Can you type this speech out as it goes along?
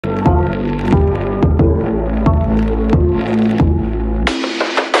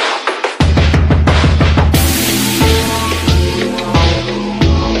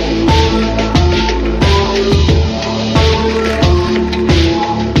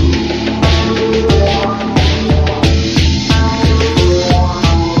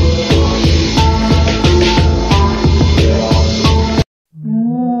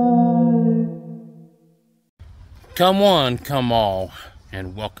Come one, come all,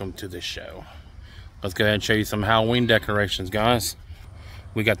 and welcome to the show. Let's go ahead and show you some Halloween decorations, guys.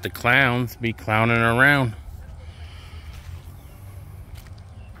 We got the clowns be clowning around.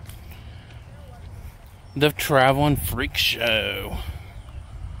 The Traveling Freak Show.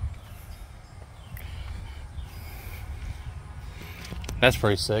 That's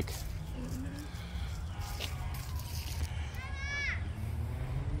pretty sick.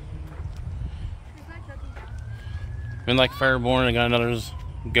 Been like Fairborn, I got another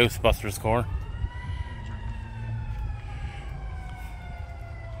Ghostbusters car.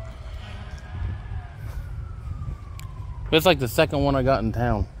 It's like the second one I got in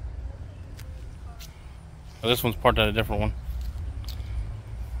town. Oh, this one's part of a different one.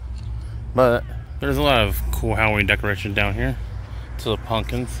 But there's a lot of cool Halloween decorations down here. To the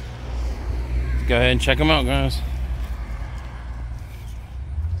pumpkins. Let's go ahead and check them out, guys.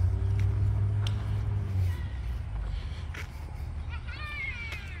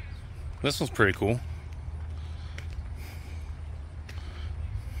 This one's pretty cool.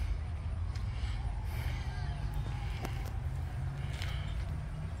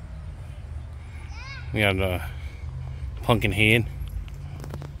 We got a pumpkin head.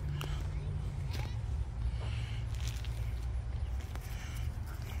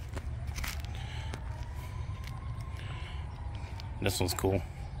 This one's cool.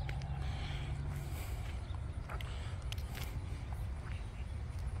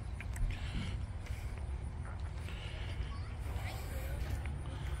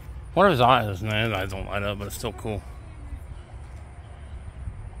 What are his eyes? No, his eyes don't light up, but it's still cool.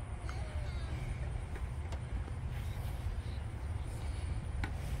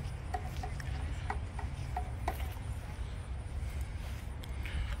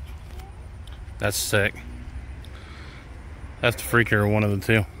 That's sick. That's the freaker, one of the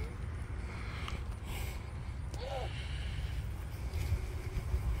two.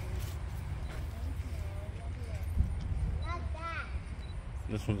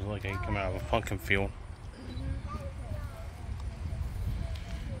 This one's like he come out of a pumpkin field.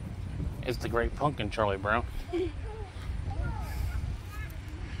 It's the Great Pumpkin, Charlie Brown.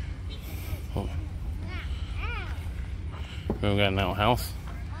 Oh. We got an outhouse.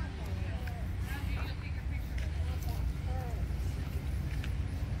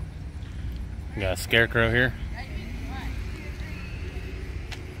 We got a scarecrow here.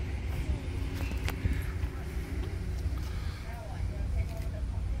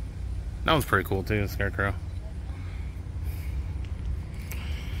 That one's pretty cool too, the scarecrow.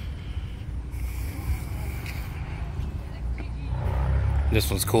 This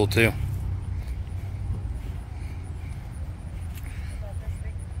one's cool too.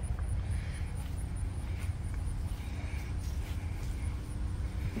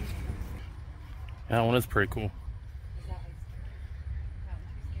 That one is pretty cool.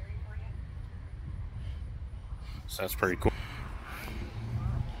 So that's pretty cool.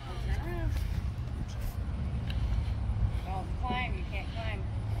 Don't climb, you can't climb.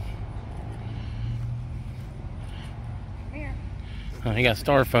 Come here. Oh, he got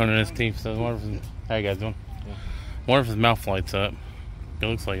star phone in his teeth, so what if how you guys doing? Yeah. Wonder if his mouth lights up. It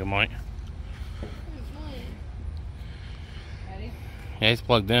looks like it might. Ready? Yeah, he's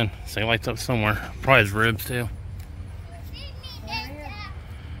plugged in, so he lights up somewhere. Probably his ribs too.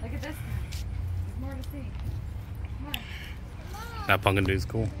 Look at this. There's more to see. Come on. That pumpkin dude's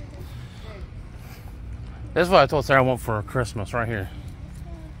cool. This is what I told Sarah I want for Christmas, right here.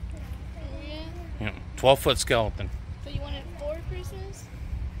 Yeah, 12-foot skeleton. So you wanted for Christmas?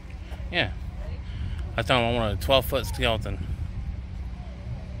 Yeah. I told him I wanted a 12-foot skeleton.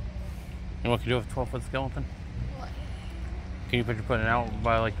 You know what you do with a 12-foot skeleton? What? Can you picture putting it out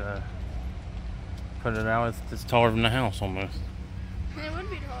by like the... Put it out, it's taller than the house almost. It would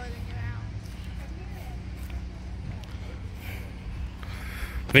be taller than your house.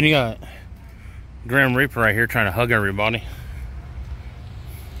 Then you got Grim Reaper right here trying to hug everybody.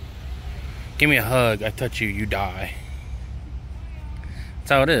 Give me a hug, I touch you, you die.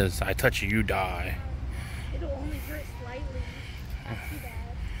 That's how it is. I touch you, you die. It'll only hurt slightly. Not too bad.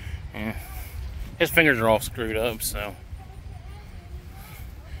 Yeah. His fingers are all screwed up, so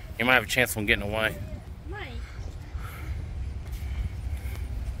you might have a chance of getting away. Might.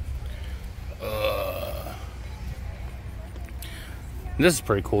 This is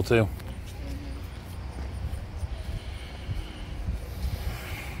pretty cool too.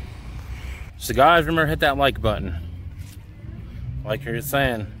 So guys, remember, hit that like button. Like you're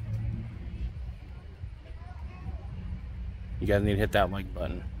saying, you guys need to hit that like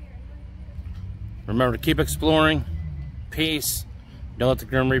button. Remember to keep exploring. Peace. Don't let the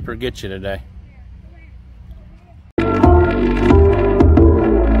Grim Reaper get you today.